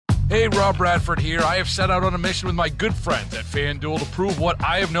Hey, Rob Bradford here. I have set out on a mission with my good friends at FanDuel to prove what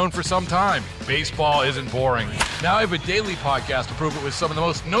I have known for some time. Baseball isn't boring. Now I have a daily podcast to prove it with some of the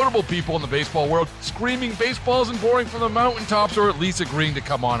most notable people in the baseball world, screaming baseball isn't boring from the mountaintops, or at least agreeing to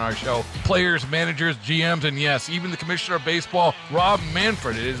come on our show. Players, managers, GMs, and yes, even the commissioner of baseball, Rob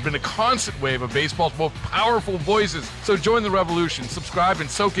Manfred. It has been a constant wave of baseball's most powerful voices. So join the revolution. Subscribe and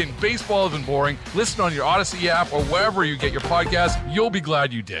soak in Baseball Isn't Boring. Listen on your Odyssey app or wherever you get your podcasts. You'll be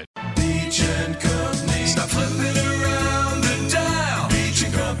glad you did. Beach and Company. Stop flipping around the dial. Beach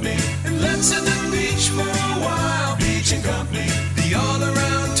and Company. And let's hit the beach for a while. Beach and Company. The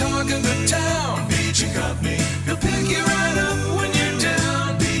all-around talk of the town. Beach and Company. He'll pick you right up when you're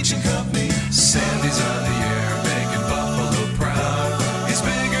down. Beach and Company. Sandy's on the air making Buffalo proud. He's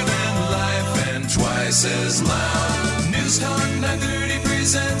bigger than life and twice as loud. News Talk 930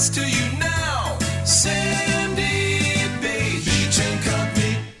 presents to you now, Sandy Beach and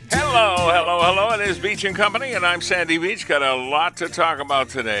Company. Hello. It is Beach and Company, and I'm Sandy Beach. Got a lot to talk about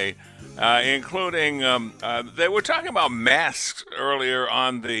today, including they were talking about masks earlier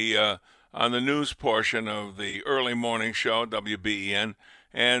on the news portion of the early morning show, WBEN,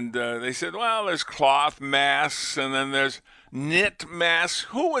 and they said, well, there's cloth masks, and then there's knit masks.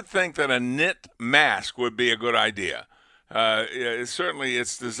 Who would think that a knit mask would be a good idea? Certainly,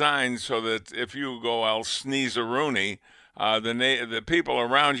 it's designed so that if you go all sneeze-a-rooney, the people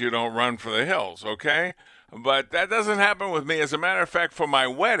around you don't run for the hills, okay? But that doesn't happen with me. As a matter of fact, for my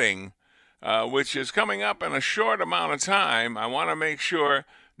wedding, which is coming up in a short amount of time, I want to make sure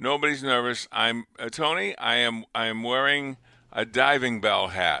nobody's nervous. Tony, I am wearing a diving bell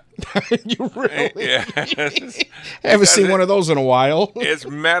hat. You really? Yes. I haven't seen one of those in a while. It's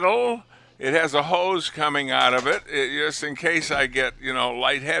metal. It has a hose coming out of it, just in case I get,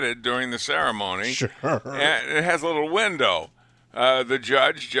 lightheaded during the ceremony. Sure. And it has a little window. The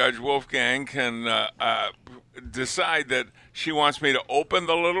Judge Wolfgang, can decide that she wants me to open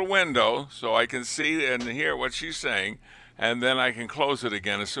the little window so I can see and hear what she's saying, and then I can close it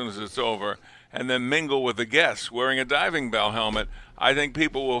again as soon as it's over, and then mingle with the guests wearing a diving bell helmet. I think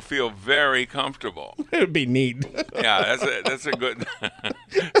people will feel very comfortable. It would be neat. Yeah, that's a good,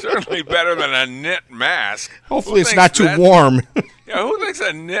 certainly better than a knit mask. Hopefully it's not too warm. Yeah, who thinks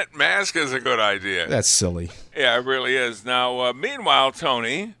a knit mask is a good idea? That's silly. Yeah, it really is. Now, meanwhile,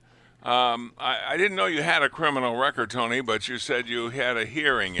 Tony, I didn't know you had a criminal record, Tony, but you said you had a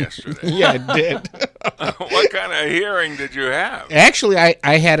hearing yesterday. Yeah, I did. What kind of hearing did you have? Actually,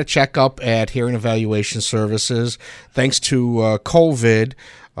 I had a checkup at Hearing Evaluation Services. Thanks to COVID,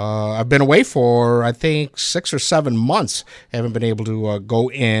 I've been away for, I think, 6 or 7 months. Haven't been able to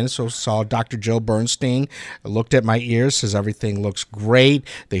go in, so saw Dr. Jill Bernstein, looked at my ears, says everything looks great.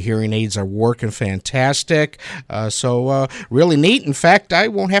 The hearing aids are working fantastic. So really neat. In fact, I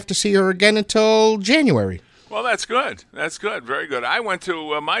won't have to see her again until January. Well, that's good. That's good. Very good. I went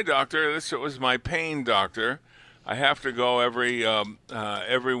to my doctor. This was my pain doctor. I have to go every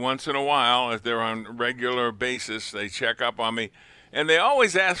once in a while. If they're on a regular basis, they check up on me. And they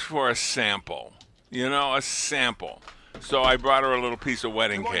always ask for a sample, a sample. So I brought her a little piece of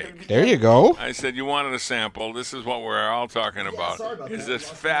wedding cake. There you go. I said, you wanted a sample. This is what we're all talking about. Is this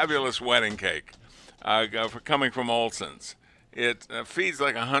fabulous wedding cake coming from Olson's. It feeds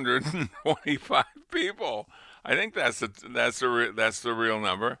like 125 people. I think that's the real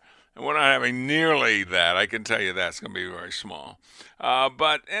number. And we're not having nearly that. I can tell you that's going to be very small.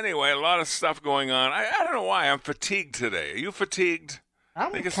 But anyway, a lot of stuff going on. I don't know why. I'm fatigued today. Are you fatigued?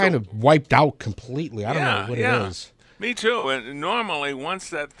 I'm kind of wiped out completely. I don't know what it is. Me too. And normally, once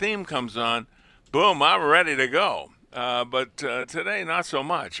that theme comes on, boom, I'm ready to go. But today, not so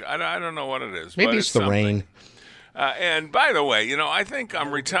much. I don't know what it is. Maybe it's the rain. And by the way, I think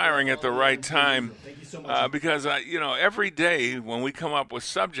I'm retiring at the right time because, every day when we come up with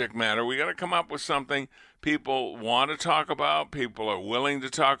subject matter, we got to come up with something people want to talk about, people are willing to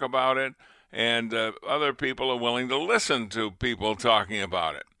talk about it, and other people are willing to listen to people talking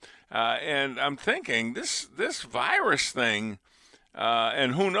about it. And I'm thinking this virus thing,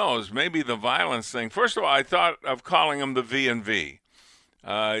 and who knows, maybe the violence thing. First of all, I thought of calling them the V and V.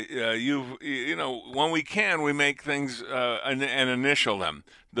 When we can, we make things and initial them.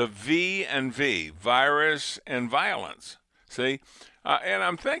 The V and V, virus and violence. See? And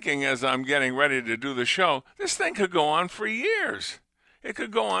I'm thinking as I'm getting ready to do the show, this thing could go on for years. It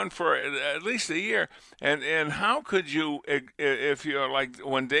could go on for at least a year. And how could you, if you're like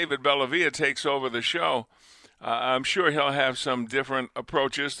when David Bellavia takes over the show, I'm sure he'll have some different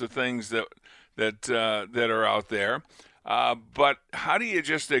approaches to things that are out there. But how do you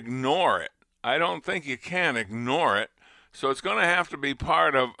just ignore it? I don't think you can ignore it. So it's going to have to be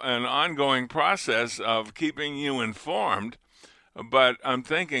part of an ongoing process of keeping you informed. But I'm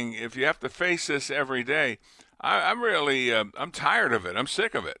thinking if you have to face this every day, I'm really I'm tired of it. I'm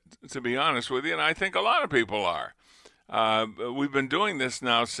sick of it, to be honest with you, and I think a lot of people are. We've been doing this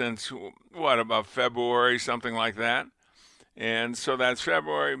now since, about February, something like that. And so that's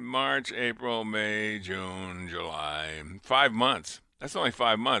February, March, April, May, June, July, 5 months. That's only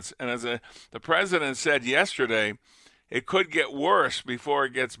 5 months. And as the president said yesterday, it could get worse before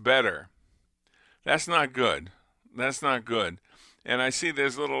it gets better. That's not good. That's not good. And I see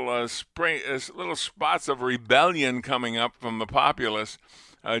there's little spots of rebellion coming up from the populace.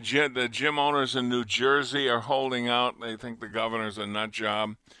 The gym owners in New Jersey are holding out. They think the governor's a nut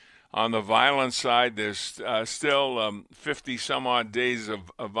job. On the violence side, there's still 50-some-odd days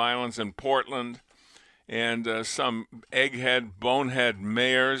of violence in Portland, and some egghead, bonehead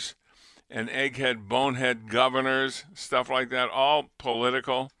mayors and egghead, bonehead governors, stuff like that, all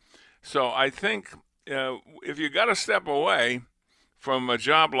political. So I think if you got to step away from a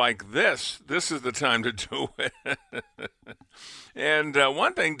job like this is the time to do it. And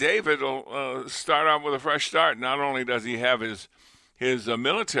one thing, David will start off with a fresh start. Not only does he have his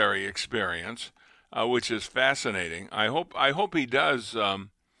military experience, which is fascinating. I hope he does.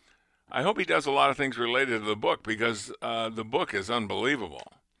 I hope he does a lot of things related to the book, because the book is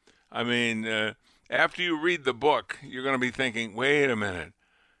unbelievable. I mean, after you read the book, you're going to be thinking, wait a minute.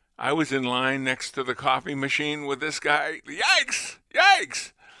 I was in line next to the coffee machine with this guy. Yikes!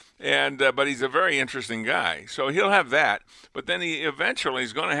 And but he's a very interesting guy. So he'll have that. But then he eventually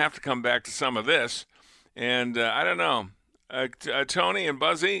is going to have to come back to some of this. And I don't know. Tony and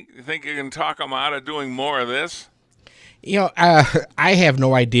Buzzy, you think you can talk him out of doing more of this? I have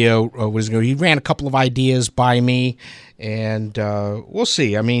no idea what he's going to do. He ran a couple of ideas by me, and we'll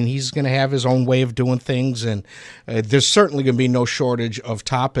see. I mean, he's going to have his own way of doing things, and there's certainly going to be no shortage of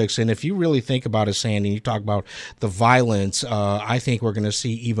topics. And if you really think about it, Sandy, and you talk about the violence, I think we're going to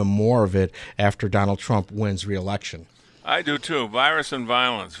see even more of it after Donald Trump wins re-election. I do too. Virus and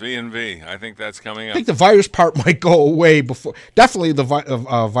violence, V&V. I think that's coming up. I think the virus part might go away before. Definitely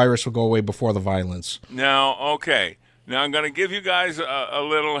the virus will go away before the violence. Now, okay. Now, I'm going to give you guys a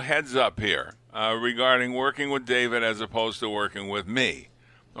little heads up here regarding working with David as opposed to working with me.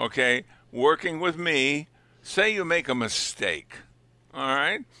 Okay? Working with me, say you make a mistake. All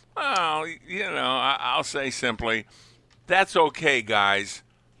right? Well, I'll say simply, that's okay, guys.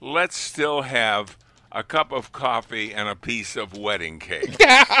 Let's still have a cup of coffee and a piece of wedding cake.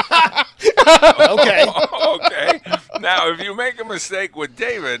 Okay. Okay. Now, if you make a mistake with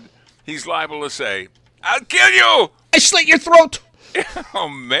David, he's liable to say, I'll kill you! I slit your throat! Oh,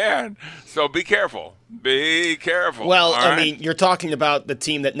 man. So be careful. Be careful. Well, I mean, you're talking about the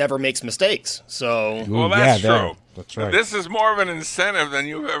team that never makes mistakes. So, well, that's true. That's right. This is more of an incentive than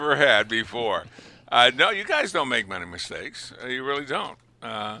you've ever had before. No, you guys don't make many mistakes. You really don't.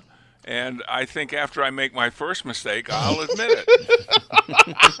 And I think after I make my first mistake, I'll admit it.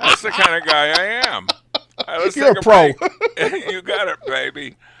 That's the kind of guy I am. Let's You're take a pro. break. You got it,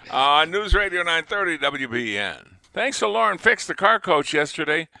 baby. News Radio 930 WBEN. Thanks to Lauren Fix, the car coach,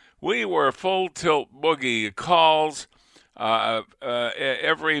 yesterday. We were full tilt boogie calls,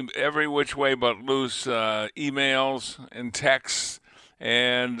 every which way but loose, emails and texts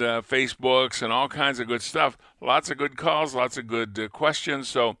and Facebooks and all kinds of good stuff. Lots of good calls, lots of good questions.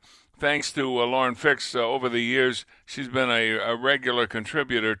 So thanks to Lauren Fix over the years. She's been a regular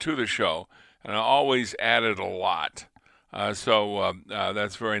contributor to the show and always added a lot. So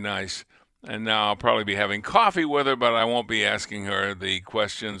that's very nice. And now I'll probably be having coffee with her, but I won't be asking her the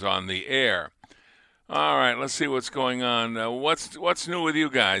questions on the air. All right, let's see what's going on. What's new with you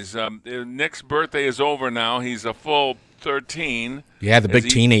guys? Nick's birthday is over now. He's a full 13. Yeah, the big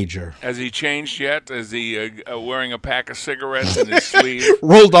teenager. Has he changed yet? Is he wearing a pack of cigarettes in his sleeve?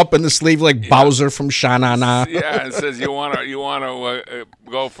 Rolled up in the sleeve like Bowser from Sha-Na-Na. Yeah, it says you want to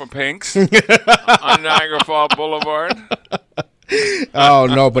go for pinks on Niagara Falls Boulevard. Oh,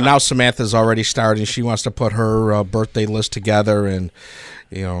 no, but now Samantha's already starting. She wants to put her birthday list together, and,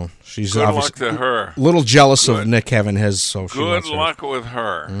 she's Good obviously luck to her. a little jealous of Nick having his, so she Good wants her. luck with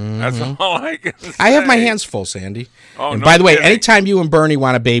her. That's all I can say. I have my hands full, Sandy. Oh, and no by the way, kidding. anytime you and Bernie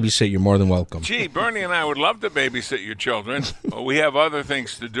want to babysit, you're more than welcome. Gee, Bernie and I would love to babysit your children, but we have other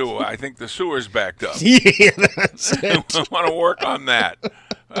things to do. I think the sewer's backed up. Yeah, that's it. We want to work on that.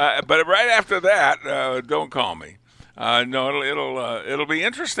 But right after that, don't call me. No, it'll be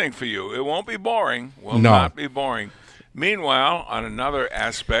interesting for you. It won't be boring. Will not be boring. Meanwhile, on another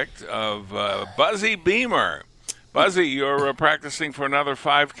aspect of Buzzy Beamer. Buzzy, you're practicing for another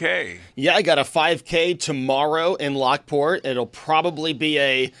 5K. Yeah, I got a 5K tomorrow in Lockport. It'll probably be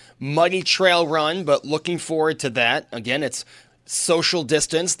a muddy trail run, but looking forward to that. Again, it's social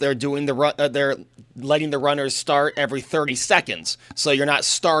distance. They're doing they're letting the runners start every 30 seconds. So you're not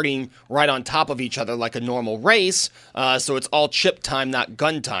starting right on top of each other like a normal race. So it's all chip time, not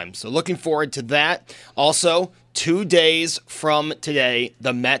gun time. So looking forward to that. Also, 2 days from today,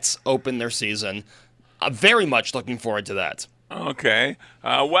 the Mets open their season. Very much looking forward to that. Okay.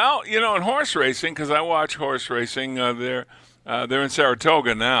 Well, in horse racing, because I watch horse racing, they're in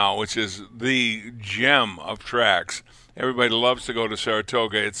Saratoga now, which is the gem of tracks. Everybody loves to go to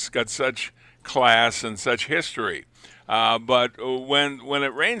Saratoga. It's got such class and such history. But when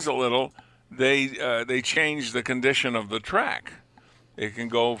it rains a little, they change the condition of the track. It can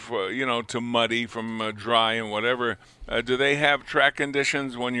go to muddy from dry and whatever. Do they have track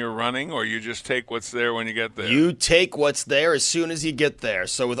conditions when you're running, or you just take what's there when you get there? You take what's there as soon as you get there.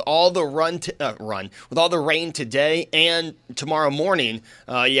 So with all the with all the rain today and tomorrow morning,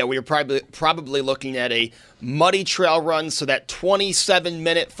 we're probably looking at a muddy trail run. So that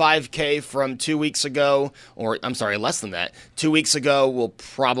 27-minute 5K from 2 weeks ago, or I'm sorry, less than that, 2 weeks ago, will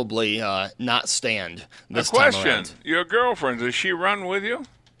probably not stand this time around. Your girlfriend, does she run with you?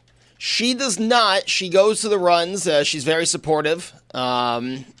 She does not. She goes to the runs. She's very supportive,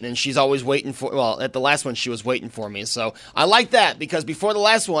 and she's always waiting for. Well, at the last one, she was waiting for me. So I like that because before the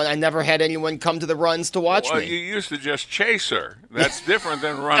last one, I never had anyone come to the runs to watch me. Well, you used to just chase her. That's different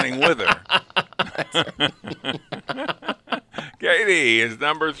than running with her. Katie is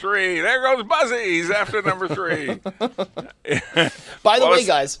number 3. There goes Buzzy. He's after number 3. By the way,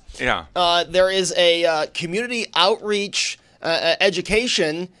 guys, there is a community outreach,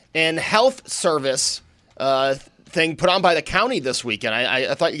 education, and health service thing put on by the county this weekend.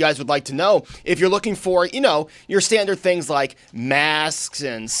 I thought you guys would like to know if you're looking for, your standard things like masks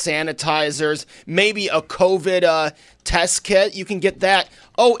and sanitizers, maybe a COVID test kit. You can get that.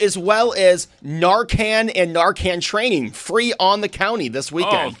 Oh, as well as Narcan and Narcan training free on the county this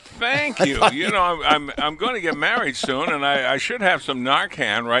weekend. Oh, thank you. I'm going to get married soon, and I should have some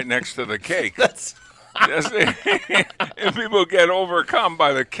Narcan right next to the cake. If people get overcome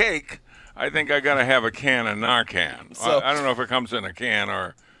by the cake, I think I got to have a can of Narcan. So, I don't know if it comes in a can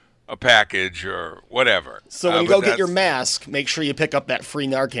or a package or whatever. So when you go get your mask, make sure you pick up that free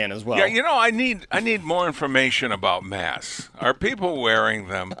Narcan as well. Yeah, I need more information about masks. Are people wearing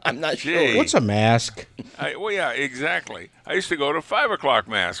them? I'm not sure. What's a mask? Well, yeah, exactly. I used to go to 5 o'clock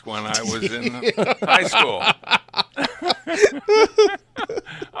mask when I was in high school.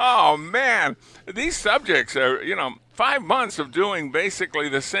 Oh, man. These subjects are, 5 months of doing basically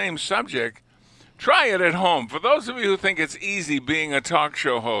the same subject. Try it at home. For those of you who think it's easy being a talk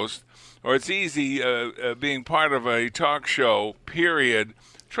show host, or it's easy being part of a talk show, period,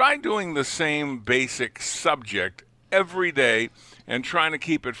 try doing the same basic subject every day and trying to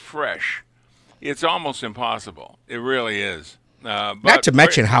keep it fresh. It's almost impossible. It really is. Not to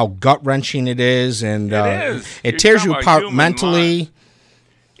mention how gut-wrenching it is, and it You're tears you apart mentally.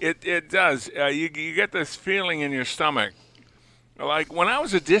 It does. You get this feeling in your stomach. Like when I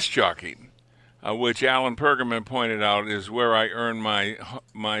was a disc jockey, which Alan Pergerman pointed out is where I earned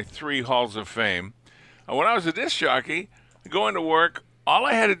my 3 halls of fame. When I was a disc jockey, going to work, all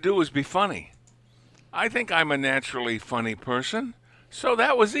I had to do was be funny. I think I'm a naturally funny person, so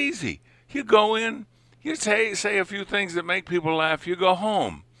that was easy. You go in, you say a few things that make people laugh, you go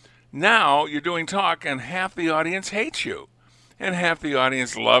home. Now you're doing talk, and half the audience hates you, and half the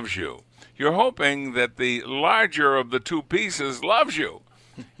audience loves you. You're hoping that the larger of the 2 pieces loves you.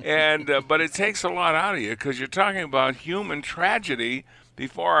 But it takes a lot out of you because you're talking about human tragedy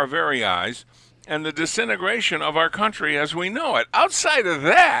before our very eyes and the disintegration of our country as we know it. Outside of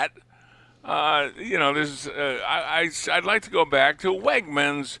that, there's I'd like to go back to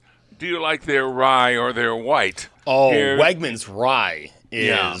Wegmans. Do you like their rye or their white? Oh, Wegmans rye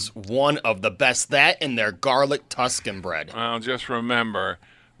is one of the best. That and their garlic Tuscan bread. Well, just remember,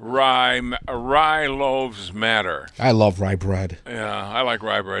 rye loaves matter. I love rye bread. Yeah, I like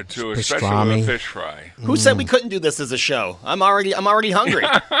rye bread too, especially Pastrami. with a fish fry. Who said we couldn't do this as a show? I'm already hungry.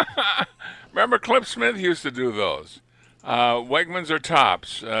 Remember Clip Smith used to do those. Wegmans or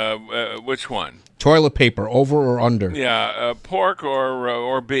Tops? Which one? Toilet paper, over or under? Yeah, pork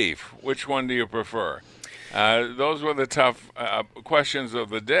or beef. Which one do you prefer? Those were the tough questions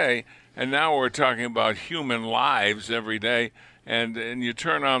of the day, and now we're talking about human lives every day. And you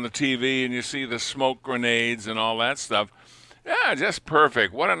turn on the TV and you see the smoke grenades and all that stuff. Yeah, just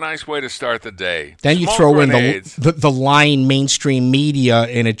perfect. What a nice way to start the day. Then you Smoke throw grenades. in the line mainstream media,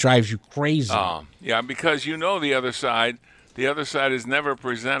 and it drives you crazy. Yeah, because you know the other side. The other side is never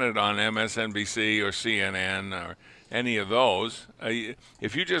presented on MSNBC or CNN or any of those.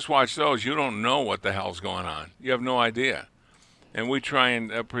 If you just watch those, you don't know what the hell's going on. You have no idea. And we try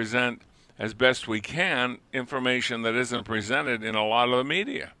and present as best we can information that isn't presented in a lot of the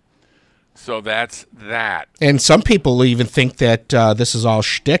media. So that's that. And some people even think that this is all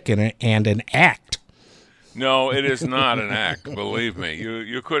shtick and an act. No, it is not an act. Believe me,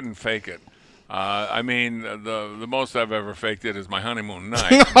 you couldn't fake it. I mean, the most I've ever faked it is my honeymoon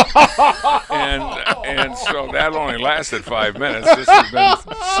night, and so that only lasted 5 minutes. This has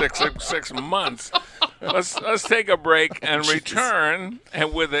been six months. Let's take a break and return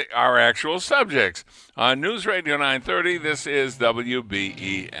with our actual subjects on News Radio 930. This is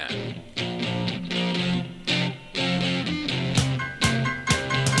WBEN.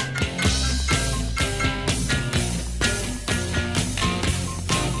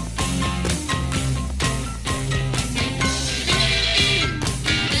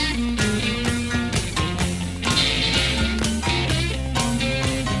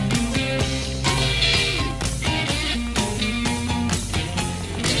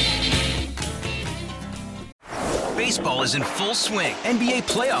 Baseball is in full swing. NBA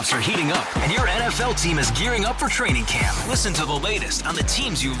playoffs are heating up, and your NFL team is gearing up for training camp. Listen to the latest on the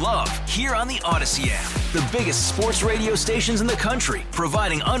teams you love here on the Odyssey app. The biggest sports radio stations in the country,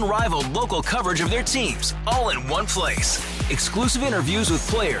 providing unrivaled local coverage of their teams, all in one place. Exclusive interviews with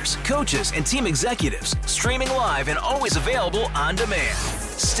players, coaches, and team executives, streaming live and always available on demand.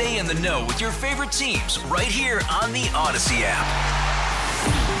 Stay in the know with your favorite teams right here on the Odyssey app.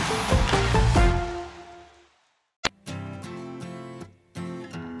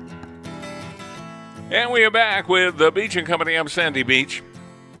 And we are back with the Beach and Company. I'm Sandy Beach.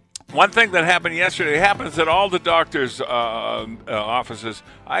 One thing that happened yesterday happens at all the doctors' offices.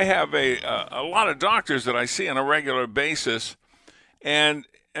 I have a lot of doctors that I see on a regular basis, and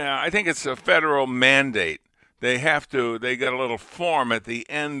I think it's a federal mandate. They get a little form at the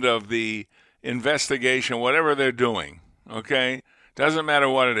end of the investigation, whatever they're doing, okay? Doesn't matter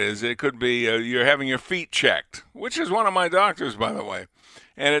what it is. It could be you're having your feet checked, which is one of my doctors, by the way.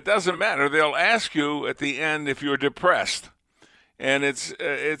 And it doesn't matter. They'll ask you at the end if you're depressed. And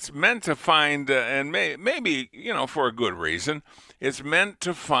it's meant to find, and maybe, for a good reason, it's meant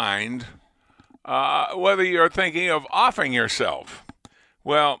to find whether you're thinking of offing yourself.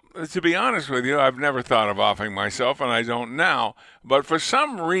 Well, to be honest with you, I've never thought of offing myself, and I don't now. But for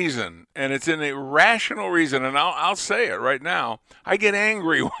some reason, and it's an irrational reason, and I'll say it right now, I get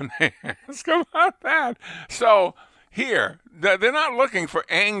angry when they ask about that. So here, they're not looking for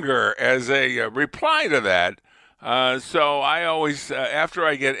anger as a reply to that. So I always, after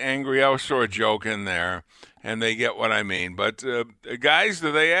I get angry, I always throw a joke in there, and they get what I mean. But guys,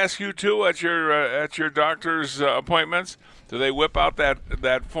 do they ask you too at your doctor's appointments? Do they whip out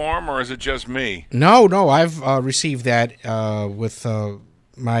that form, or is it just me? No, I've received that with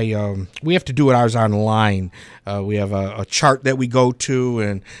my. We have to do ours online. We have a chart that we go to,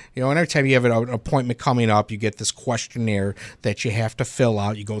 and every time you have an appointment coming up, you get this questionnaire that you have to fill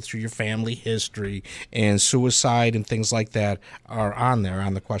out. You go through your family history, and suicide and things like that are on there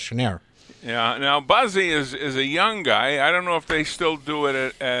on the questionnaire. Yeah. Now Buzzy is a young guy. I don't know if they still do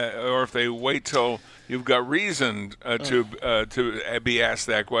it or if they wait till you've got reason to be asked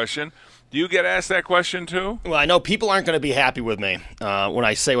that question. Do you get asked that question too? Well, I know people aren't going to be happy with me when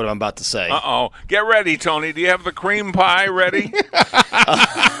I say what I'm about to say. Uh-oh. Get ready, Tony. Do you have the cream pie ready?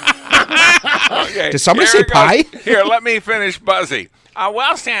 Okay. Did somebody say pie? Here, let me finish Buzzy.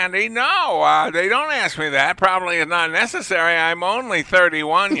 Well, Sandy, no, they don't ask me that. Probably is not necessary. I'm only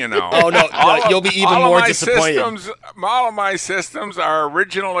 31, Oh, no, you'll be even more disappointed. All of my systems are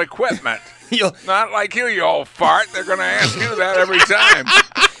original equipment. Not like you old fart. They're going to ask you that every time.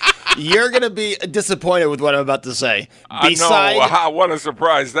 You're going to be disappointed with what I'm about to say. What a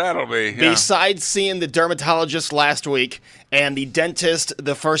surprise that'll be. Yeah. Besides seeing the dermatologist last week and the dentist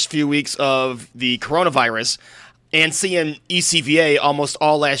the first few weeks of the coronavirus, and seeing ECVA almost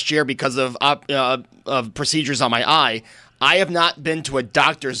all last year because of procedures on my eye, I have not been to a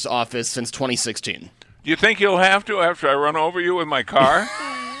doctor's office since 2016. Do you think you'll have to after I run over you with my car?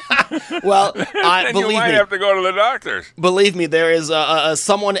 Well, you might have to go to the doctor's. Believe me, there is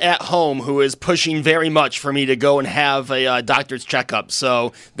someone at home who is pushing very much for me to go and have a doctor's checkup.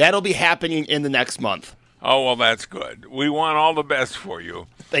 So that'll be happening in the next month. Oh, well, that's good. We want all the best for you.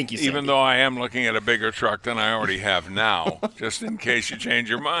 Thank you, Sandy. Even though I am looking at a bigger truck than I already have now, just in case you change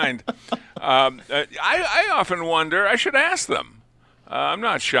your mind. I often wonder, I should ask them. I'm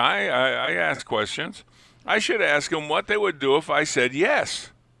not shy. I ask questions. I should ask them what they would do if I said yes.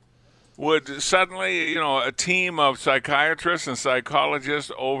 Would suddenly, a team of psychiatrists and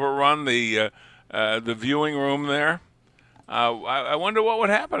psychologists overrun the viewing room there? I wonder what would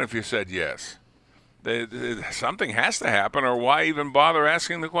happen if you said yes. Something has to happen, or why even bother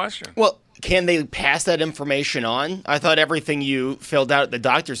asking the question? Well, can they pass that information on? I thought everything you filled out at the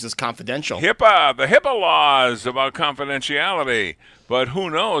doctor's is confidential. The HIPAA laws about confidentiality. But who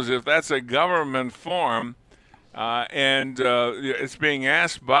knows if that's a government form and it's being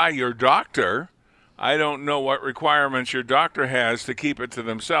asked by your doctor. I don't know what requirements your doctor has to keep it to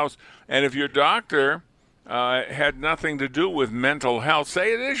themselves. And if your doctor had nothing to do with mental health,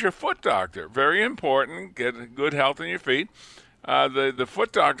 say it is your foot doctor. Very important. Get good health in your feet. The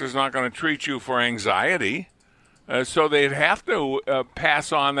foot doctor is not going to treat you for anxiety. So they'd have to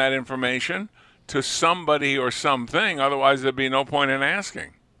pass on that information to somebody or something. Otherwise, there'd be no point in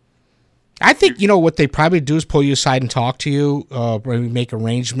asking. I think, what they probably do is pull you aside and talk to you, maybe make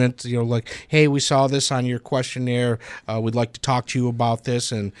arrangements, like, hey, we saw this on your questionnaire. We'd like to talk to you about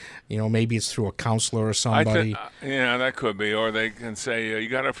this. And, maybe it's through a counselor or somebody. Yeah, that could be. Or they can say, you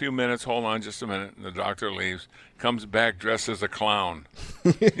got a few minutes, hold on just a minute. And the doctor leaves, comes back dressed as a clown.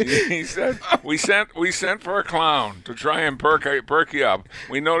 He said, we sent for a clown to try and perk you up.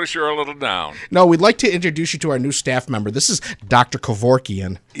 We notice you're a little down. No, we'd like to introduce you to our new staff member. This is Dr.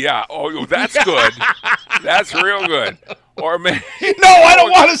 Kevorkian. Yeah, oh, that's good. That's real good. Or maybe, no, I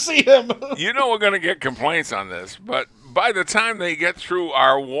don't want to see him. We're going to get complaints on this, but by the time they get through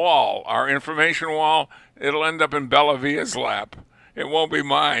our information wall, it'll end up in Bellavia's lap. It won't be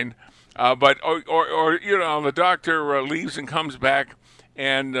mine. But the doctor leaves and comes back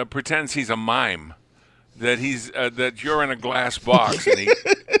and pretends he's a mime, that you're in a glass box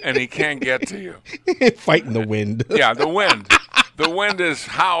and he can't get to you. Fighting the wind. Yeah, the wind. The wind is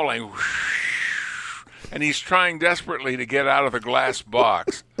howling, and he's trying desperately to get out of the glass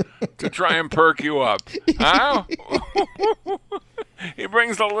box to try and perk you up. Huh? He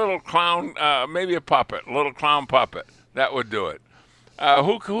brings a little clown, maybe a puppet, a little clown puppet. That would do it.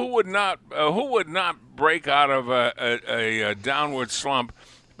 Who would not break out of a downward slump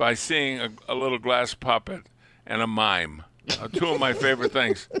by seeing a little glass puppet and a mime? Two of my favorite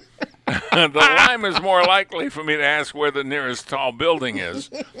things. The lime is more likely for me to ask where the nearest tall building is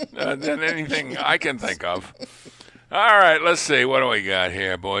than anything I can think of. All right, let's see. What do we got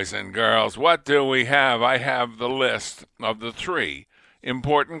here, boys and girls? What do we have? I have the list of the 3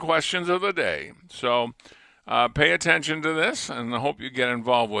 important questions of the day. So pay attention to this, and I hope you get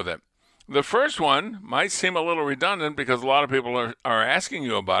involved with it. The first one might seem a little redundant because a lot of people are asking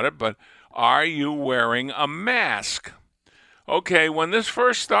you about it, but are you wearing a mask? Okay, when this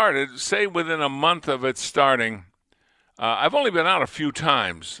first started, say within a month of it starting, I've only been out a few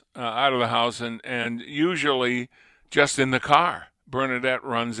times out of the house, and usually just in the car. Bernadette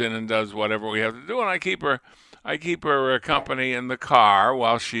runs in and does whatever we have to do, and I keep her company in the car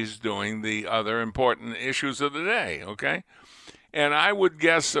while she's doing the other important issues of the day, okay? And I would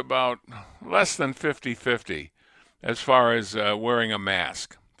guess about less than 50-50 as far as wearing a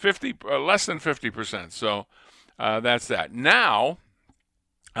mask. Less than 50%, so that's that. Now,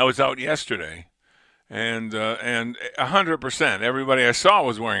 I was out yesterday, and 100%, everybody I saw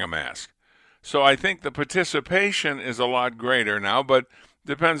was wearing a mask. So I think the participation is a lot greater now, but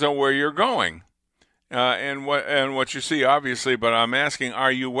depends on where you're going. And what you see, obviously, but I'm asking,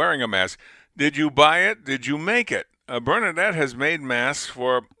 are you wearing a mask? Did you buy it? Did you make it? Bernadette has made masks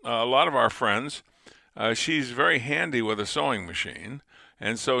for a lot of our friends. She's very handy with a sewing machine,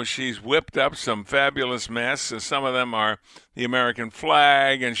 and so she's whipped up some fabulous masks. Some of them are the American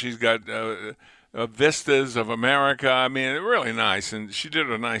flag, and she's got vistas of America. I mean, they're really nice, and she did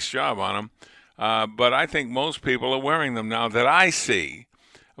a nice job on them. But I think most people are wearing them now that I see.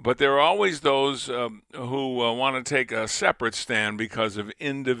 But there are always those who want to take a separate stand because of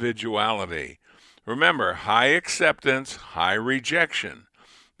individuality. Remember, high acceptance, high rejection.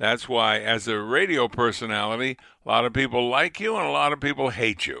 That's why, as a radio personality, a lot of people like you and a lot of people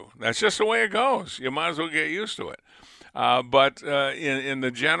hate you. That's just the way it goes. You might as well get used to it. But in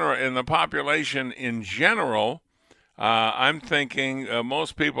the population in general, I'm thinking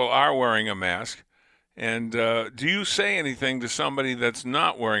most people are wearing a mask. And do you say anything to somebody that's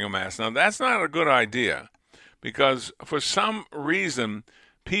not wearing a mask? Now, that's not a good idea because for some reason,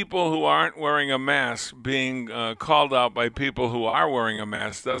 people who aren't wearing a mask being called out by people who are wearing a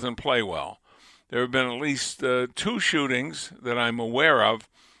mask doesn't play well. there have been at least 2 shootings that I'm aware of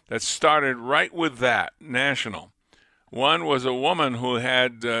that started right with that, national. One was a woman who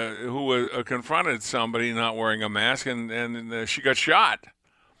had confronted somebody not wearing a mask, and she got shot.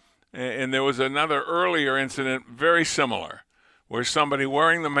 And there was another earlier incident, very similar, where somebody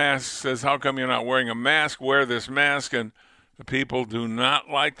wearing the mask says, "How come you're not wearing a mask? Wear this mask." And the people do not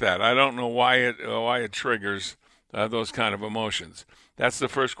like that. I don't know why it triggers those kind of emotions. That's the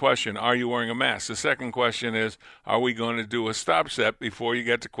first question. Are you wearing a mask? The second question is, are we going to do a stop set before you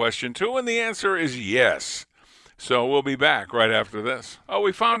get to question 2? And the answer is yes. So we'll be back right after this. Oh,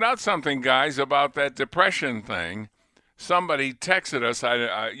 we found out something, guys, about that depression thing. Somebody texted us.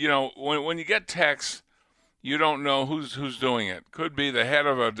 When you get texts, you don't know who's doing it. Could be the head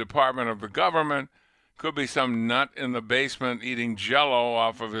of a department of the government. Could be some nut in the basement eating Jell-O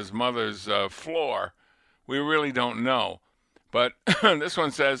off of his mother's floor. We really don't know. But this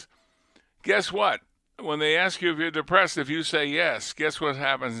one says, guess what? When they ask you if you're depressed, if you say yes, guess what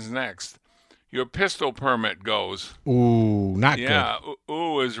happens next? Your pistol permit goes. Ooh, not good. Yeah,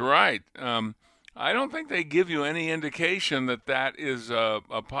 ooh is right. I don't think they give you any indication that is a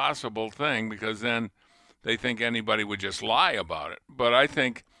possible thing, because then they think anybody would just lie about it. But I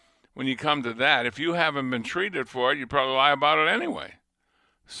think when you come to that, if you haven't been treated for it, you probably lie about it anyway.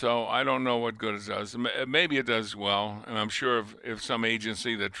 So I don't know what good it does. Maybe it does well, and I'm sure if some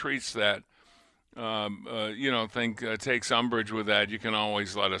agency that treats that, takes umbrage with that, you can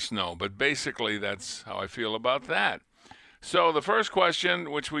always let us know. But basically, that's how I feel about that. So the first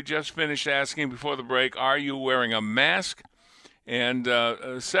question, which we just finished asking before the break, are you wearing a mask? And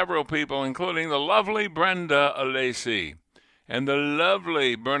several people, including the lovely Brenda Alesi and the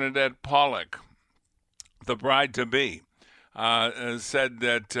lovely Bernadette Pollock, the bride-to-be, said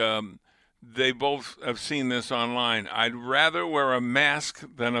that they both have seen this online. I'd rather wear a mask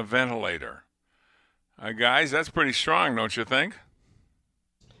than a ventilator. Guys, that's pretty strong, don't you think?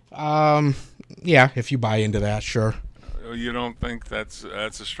 Yeah, if you buy into that, sure. You don't think that's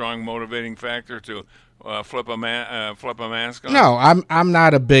a strong motivating factor to flip a mask on? No, I'm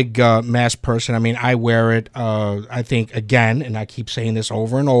not a big mask person. I mean, I wear it. I think, again, and I keep saying this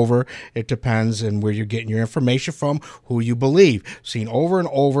over and over, it depends on where you're getting your information from, who you believe. Seen over and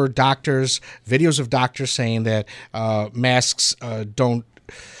over videos of doctors saying that masks don't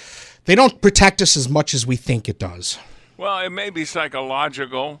protect us as much as we think it does. Well, it may be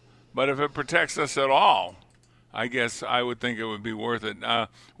psychological, but if it protects us at all, I guess I would think it would be worth it.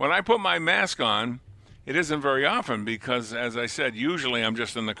 When I put my mask on, it isn't very often because, as I said, usually I'm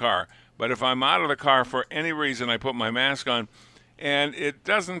just in the car. But if I'm out of the car for any reason, I put my mask on, and it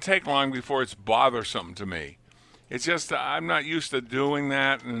doesn't take long before it's bothersome to me. It's just I'm not used to doing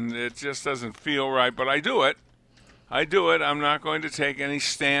that, and it just doesn't feel right, but I do it. I'm not going to take any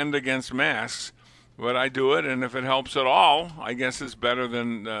stand against masks, but I do it, and if it helps at all, I guess it's better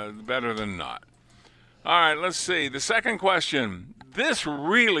than not. All right, let's see. The second question. This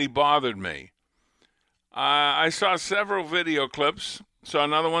really bothered me. I saw several video clips. Saw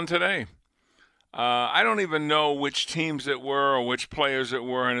another one today. I don't even know which teams it were or which players it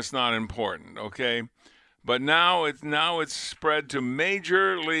were, and it's not important, okay? But now it's spread to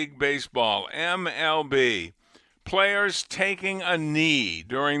Major League Baseball, MLB. Players taking a knee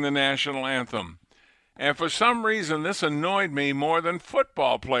during the national anthem. And for some reason, this annoyed me more than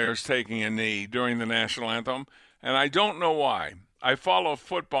football players taking a knee during the national anthem, and I don't know why. I follow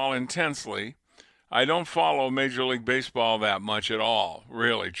football intensely. I don't follow Major League Baseball that much at all,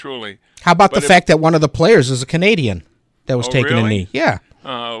 really, truly. How about the fact that one of the players is a Canadian that was taking a knee? Yeah.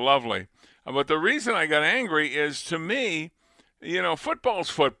 Lovely. But the reason I got angry is, to me, football's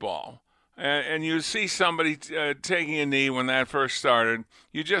football. And you see somebody taking a knee when that first started,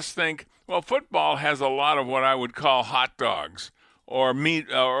 you just think, well, football has a lot of what I would call hot dogs or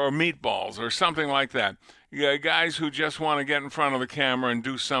meatballs or something like that. Guys who just want to get in front of the camera and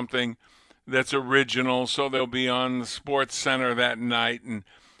do something that's original, so they'll be on the Sports Center that night, and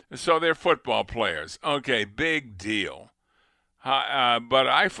so they're football players. Okay, big deal. But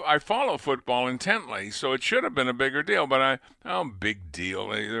I follow football intently, so it should have been a bigger deal. But big deal.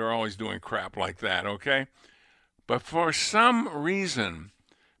 They're always doing crap like that, okay? But for some reason,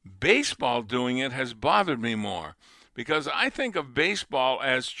 baseball doing it has bothered me more, because I think of baseball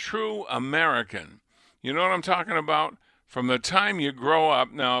as true American. You know what I'm talking about? From the time you grow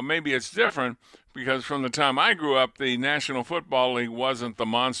up, now maybe it's different, because from the time I grew up, the National Football League wasn't the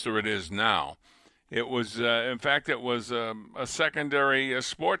monster it is now. It was, in fact, a secondary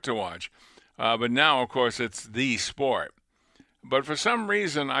sport to watch. But now, of course, it's the sport. But for some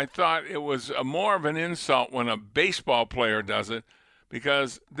reason, I thought it was more of an insult when a baseball player does it,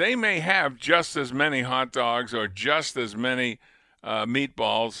 because they may have just as many hot dogs or just as many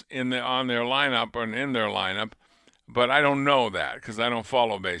meatballs on their lineup and in their lineup, but I don't know that because I don't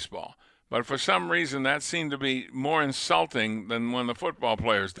follow baseball. But for some reason, that seemed to be more insulting than when the football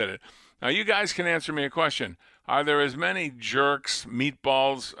players did it. Now, you guys can answer me a question. Are there as many jerks,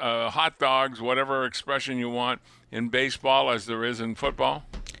 meatballs, hot dogs, whatever expression you want, in baseball as there is in football?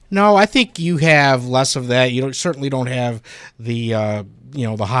 No, I think you have less of that. You certainly don't have the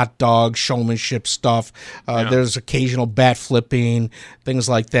the hot dog showmanship stuff. There's occasional bat flipping, things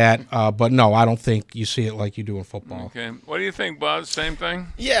like that. But no, I don't think you see it like you do in football. Okay. What do you think, Buzz? Same thing?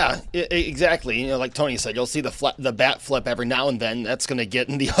 Yeah, exactly. Like Tony said, you'll see the bat flip every now and then. That's going to get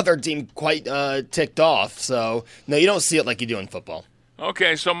the other team quite ticked off. So, no, you don't see it like you do in football.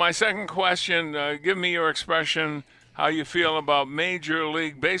 Okay, so my second question, give me your expression, how you feel about Major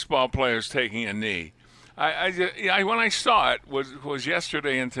League Baseball players taking a knee. I when I saw it was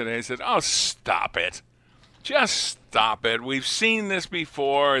yesterday and today, I said, "Oh, stop it! Just stop it! We've seen this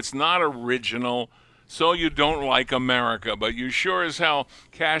before. It's not original. So you don't like America, but you sure as hell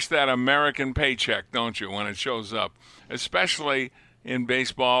cash that American paycheck, don't you? When it shows up, especially in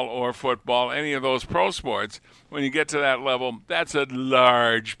baseball or football, any of those pro sports. When you get to that level, that's a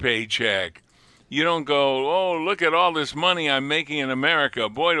large paycheck. You don't go, oh, look at all this money I'm making in America.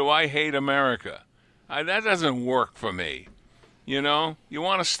 Boy, do I hate America." That doesn't work for me. You know, you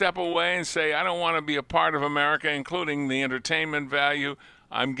want to step away and say, I don't want to be a part of America, including the entertainment value.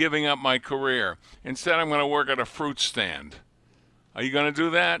 I'm giving up my career. Instead, I'm going to work at a fruit stand. Are you going to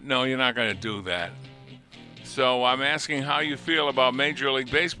do that? No, you're not going to do that. So I'm asking how you feel about Major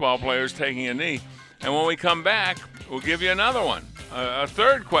League Baseball players taking a knee. And when we come back, we'll give you another one. A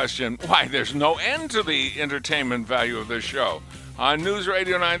third question. Why, there's no end to the entertainment value of this show. On News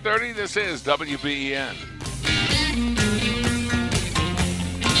Radio 930, this is WBEN.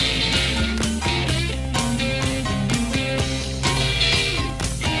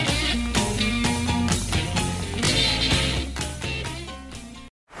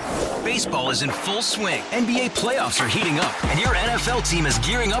 Baseball is in full swing. NBA playoffs are heating up, and your NFL team is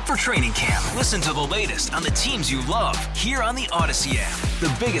gearing up for training camp. Listen to the latest on the teams you love here on the Odyssey app.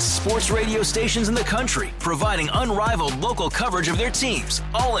 The biggest sports radio stations in the country, providing unrivaled local coverage of their teams,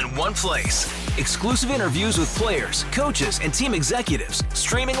 all in one place. Exclusive interviews with players, coaches, and team executives,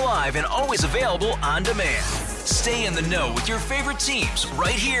 streaming live and always available on demand. Stay in the know with your favorite teams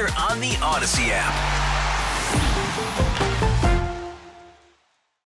right here on the Odyssey app.